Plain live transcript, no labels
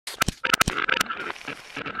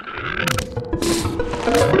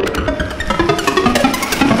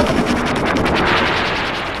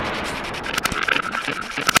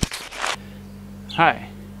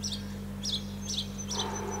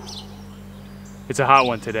It's a hot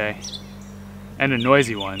one today, and a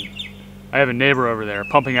noisy one. I have a neighbor over there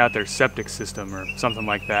pumping out their septic system or something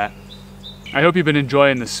like that. I hope you've been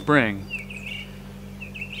enjoying the spring.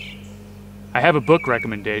 I have a book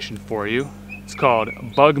recommendation for you. It's called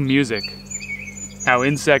Bug Music: How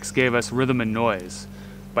Insects Gave Us Rhythm and Noise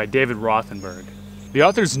by David Rothenberg. The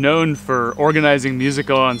author's known for organizing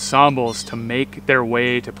musical ensembles to make their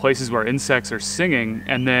way to places where insects are singing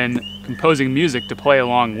and then composing music to play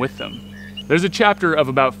along with them. There's a chapter of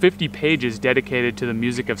about 50 pages dedicated to the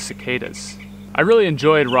music of cicadas. I really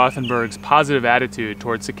enjoyed Rothenberg's positive attitude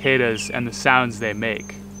toward cicadas and the sounds they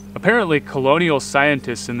make. Apparently, colonial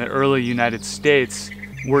scientists in the early United States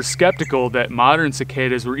were skeptical that modern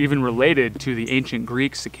cicadas were even related to the ancient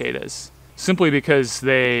Greek cicadas, simply because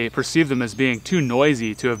they perceived them as being too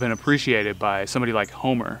noisy to have been appreciated by somebody like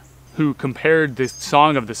Homer, who compared the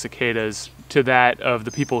song of the cicadas to that of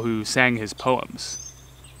the people who sang his poems.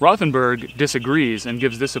 Rothenberg disagrees and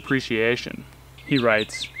gives this appreciation. He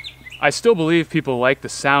writes, "I still believe people like the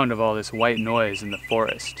sound of all this white noise in the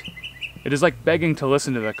forest. It is like begging to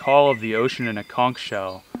listen to the call of the ocean in a conch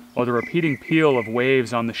shell, or the repeating peal of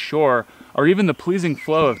waves on the shore, or even the pleasing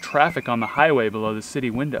flow of traffic on the highway below the city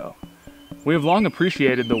window. We have long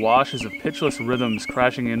appreciated the washes of pitchless rhythms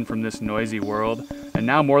crashing in from this noisy world, and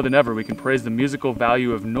now more than ever we can praise the musical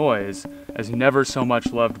value of noise as never so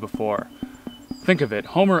much loved before. Think of it,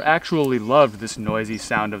 Homer actually loved this noisy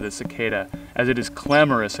sound of the cicada, as it is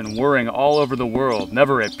clamorous and whirring all over the world,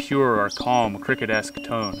 never a pure or calm cricket-esque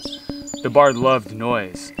tone. The bard loved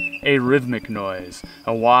noise, a rhythmic noise,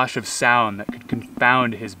 a wash of sound that could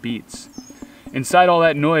confound his beats. Inside all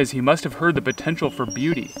that noise he must have heard the potential for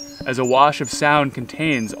beauty, as a wash of sound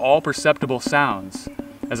contains all perceptible sounds,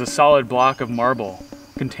 as a solid block of marble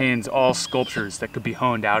contains all sculptures that could be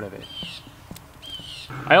honed out of it."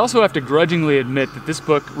 I also have to grudgingly admit that this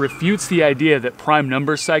book refutes the idea that prime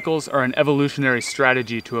number cycles are an evolutionary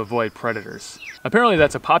strategy to avoid predators. Apparently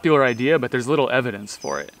that's a popular idea, but there's little evidence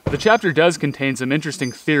for it. The chapter does contain some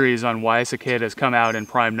interesting theories on why cicadas come out in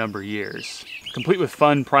prime number years, complete with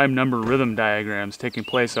fun prime number rhythm diagrams taking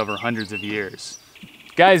place over hundreds of years.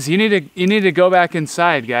 Guys, you need to go back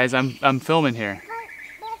inside, guys. I'm filming here.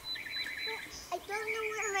 I don't know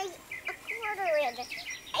where my quarter is.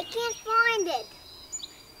 I can't find it.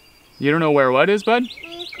 You don't know where what is, bud?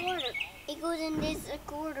 My quarter. It goes in this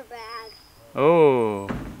quarter bag. Oh.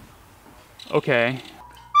 Okay.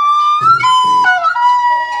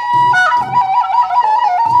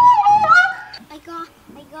 I got.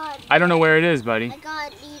 I don't know where it is, buddy. I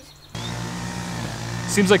got these.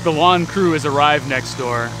 Seems like the lawn crew has arrived next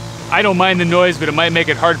door. I don't mind the noise, but it might make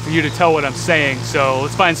it hard for you to tell what I'm saying, so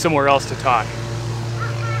let's find somewhere else to talk.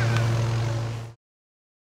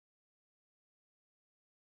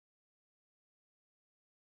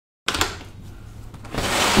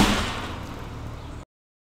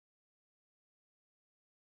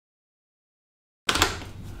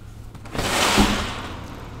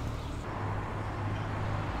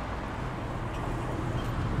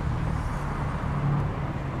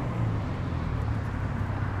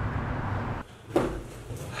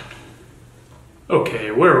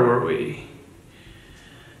 Okay, where were we?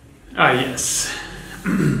 Ah, yes.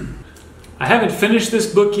 I haven't finished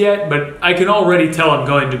this book yet, but I can already tell I'm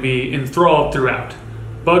going to be enthralled throughout.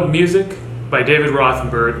 Bug Music by David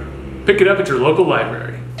Rothenberg. Pick it up at your local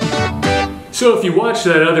library. So if you watched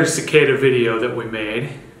that other cicada video that we made,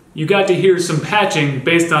 you got to hear some patching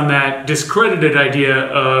based on that discredited idea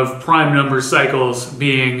of prime number cycles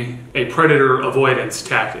being a predator avoidance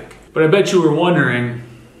tactic. But I bet you were wondering,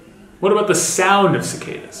 what about the sound of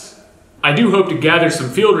cicadas? I do hope to gather some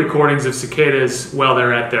field recordings of cicadas while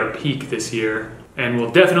they're at their peak this year, and we'll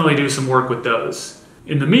definitely do some work with those.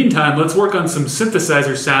 In the meantime, let's work on some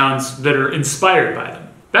synthesizer sounds that are inspired by them.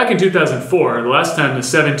 Back in 2004, the last time the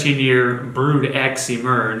 17-year Brood X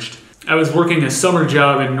emerged, I was working a summer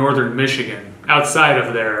job in northern Michigan, outside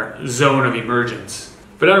of their zone of emergence.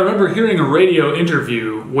 But I remember hearing a radio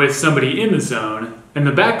interview with somebody in the zone, and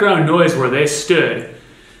the background noise where they stood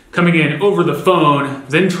coming in over the phone,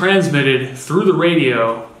 then transmitted through the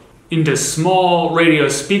radio into small radio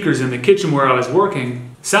speakers in the kitchen where I was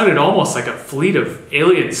working, sounded almost like a fleet of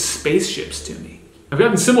alien spaceships to me. I've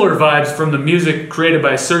gotten similar vibes from the music created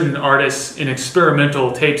by certain artists in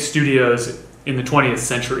experimental tape studios in the 20th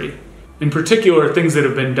century. In particular, things that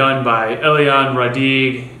have been done by Eliane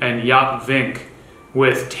Radig and Jaap Vink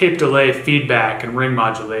with tape delay feedback and ring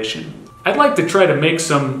modulation. I'd like to try to make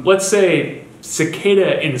some, let's say,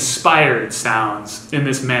 cicada-inspired sounds in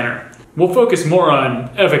this manner. We'll focus more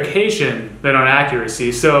on evocation than on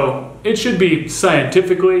accuracy, so it should be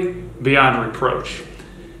scientifically beyond reproach.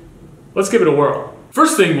 Let's give it a whirl.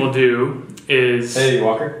 First thing we'll do is... Hey,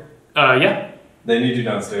 Walker. Yeah? They need you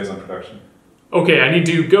downstairs on production. Okay, I need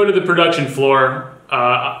to go to the production floor.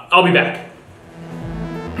 I'll be back.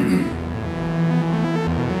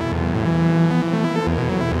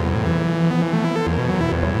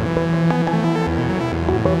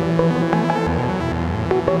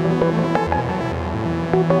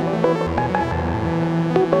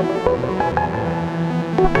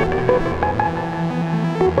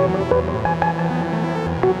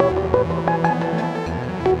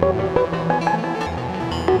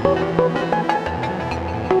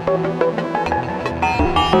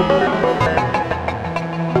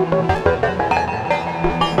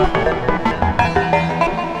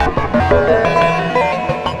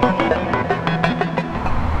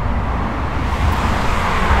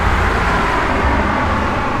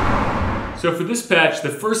 So for this patch, the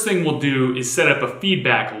first thing we'll do is set up a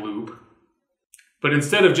feedback loop. But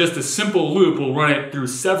instead of just a simple loop, we'll run it through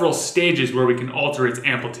several stages where we can alter its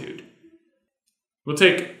amplitude. We'll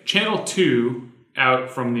take channel 2 out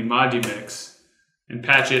from the Modumix and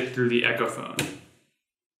patch it through the Echophone.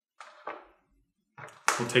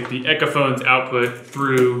 We'll take the Echophone's output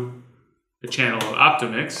through the channel of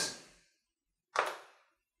Optimix,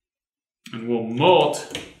 and we'll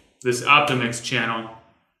mult this Optimix channel,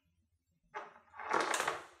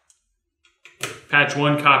 patch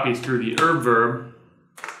one copy through the Verb,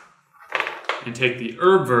 and take the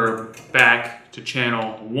Verb back to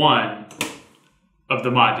channel 1 of the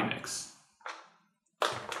Modumix.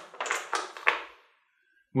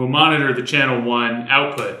 We'll monitor the channel 1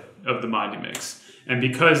 output of the Modumix. And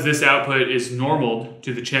because this output is normaled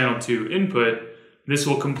to the channel 2 input, this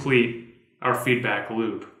will complete our feedback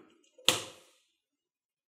loop.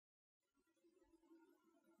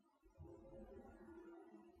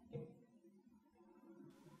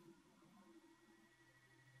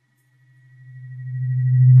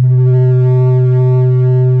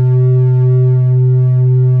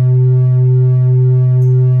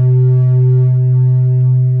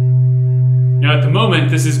 Now at the moment,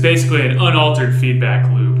 this is basically an unaltered feedback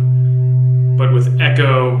loop, but with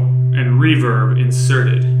echo and reverb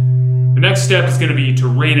inserted. The next step is going to be to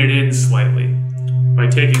rein it in slightly by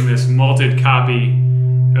taking this malted copy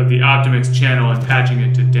of the Optimix channel and patching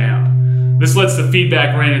it to damp. This lets the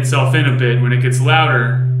feedback rein itself in a bit. When it gets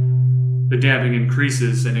louder, the damping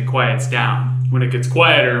increases and it quiets down. When it gets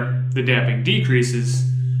quieter, the damping decreases,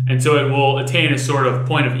 and so it will attain a sort of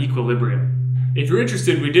point of equilibrium. If you're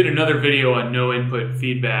interested, we did another video on no input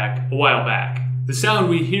feedback a while back. The sound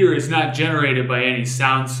we hear is not generated by any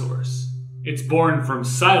sound source. It's born from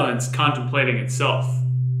silence contemplating itself.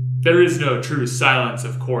 There is no true silence,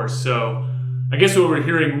 of course, so I guess what we're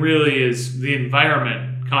hearing really is the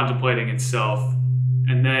environment contemplating itself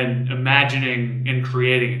and then imagining and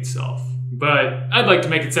creating itself. But I'd like to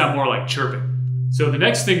make it sound more like chirping. So the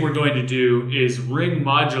next thing we're going to do is ring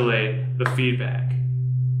modulate the feedback.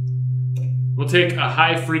 We'll take a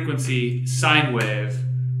high frequency sine wave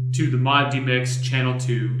to the Modumix channel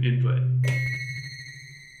 2 input.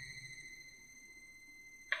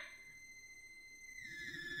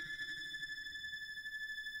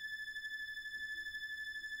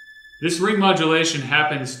 This ring modulation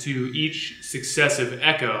happens to each successive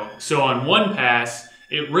echo. So on one pass,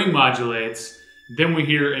 it ring modulates, then we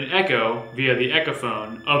hear an echo via the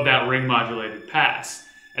Echophone of that ring modulated pass.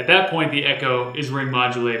 At that point, the echo is ring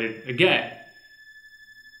modulated again.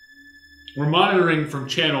 We're monitoring from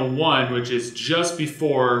channel 1, which is just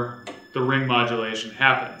before the ring modulation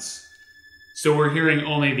happens. So we're hearing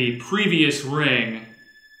only the previous ring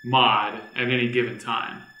mod at any given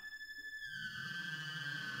time.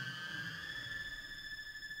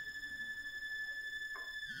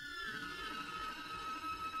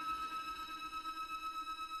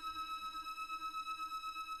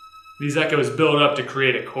 These echoes build up to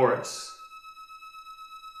create a chorus.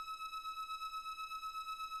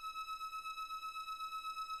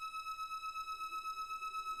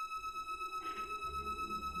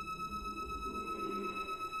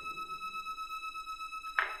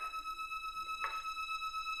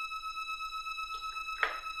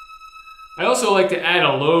 I also like to add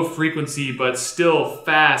a low frequency but still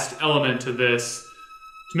fast element to this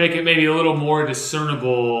to make it maybe a little more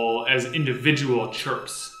discernible as individual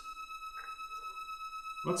chirps.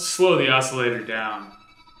 Let's slow the oscillator down.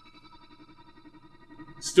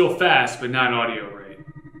 Still fast, but not audio rate.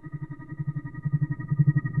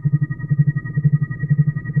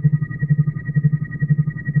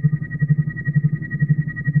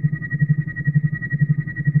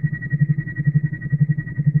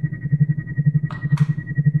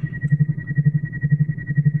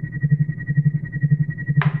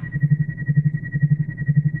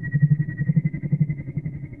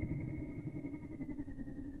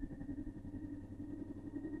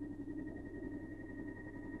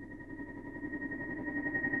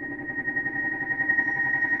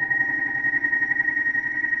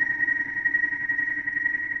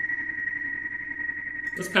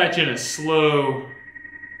 Let's patch in a slow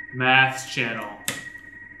maths channel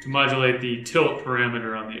to modulate the tilt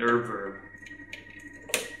parameter on the herb verb.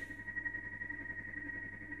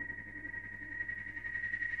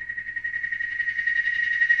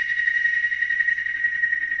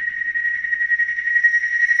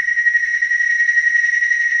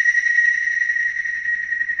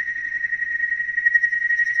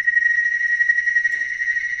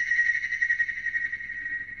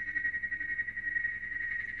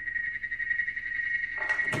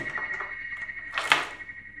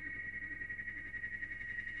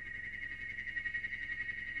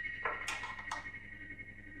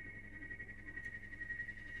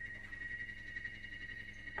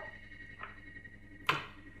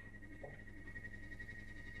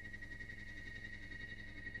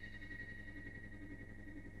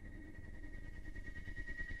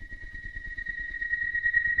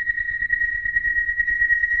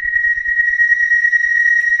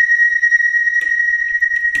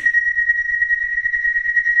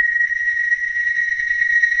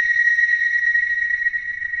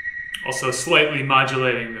 Also slightly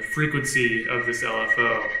modulating the frequency of this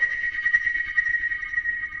LFO.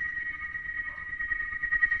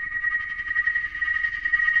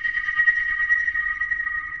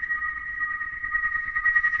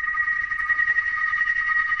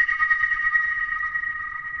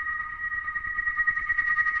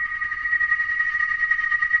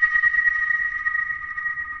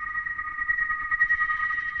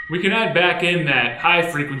 We can add back in that high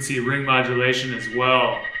frequency ring modulation as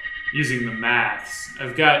well using the maths.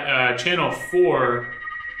 I've got channel 4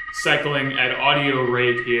 cycling at audio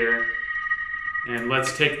rate here, and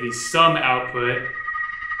let's take the sum output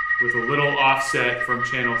with a little offset from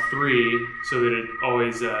channel 3 so that it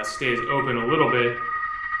always stays open a little bit,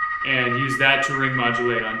 and use that to ring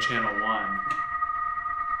modulate on channel 1.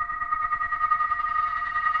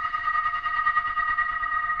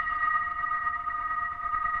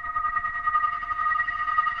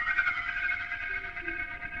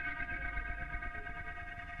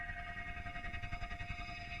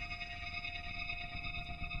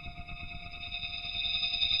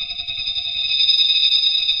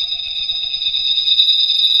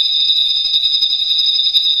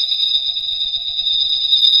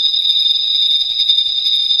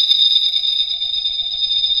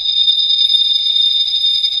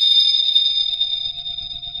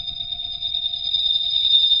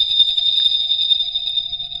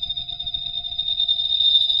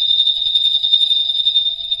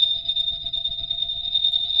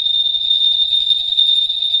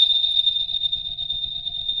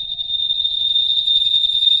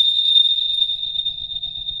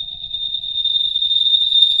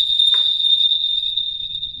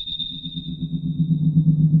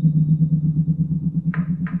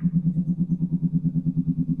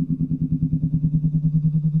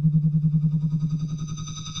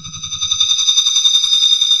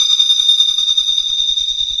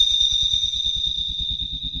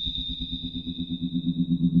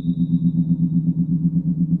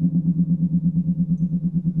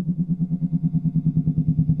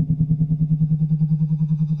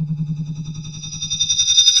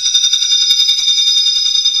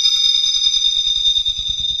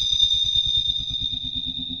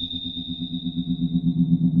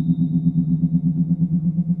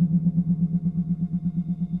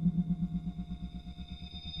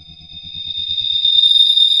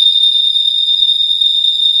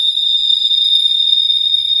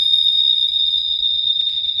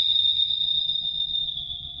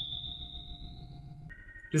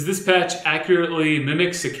 Does this patch accurately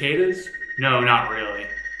mimic cicadas? No, not really.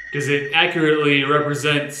 Does it accurately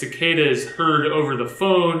represent cicadas heard over the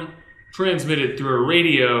phone, transmitted through a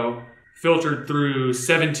radio, filtered through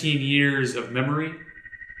 17 years of memory?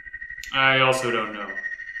 I also don't know.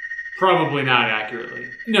 Probably not accurately.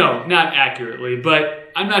 No, not accurately,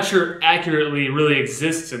 but I'm not sure accurately really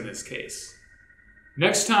exists in this case.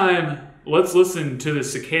 Next time, let's listen to the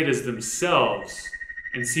cicadas themselves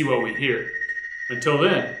and see what we hear. Until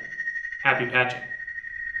then, happy patching.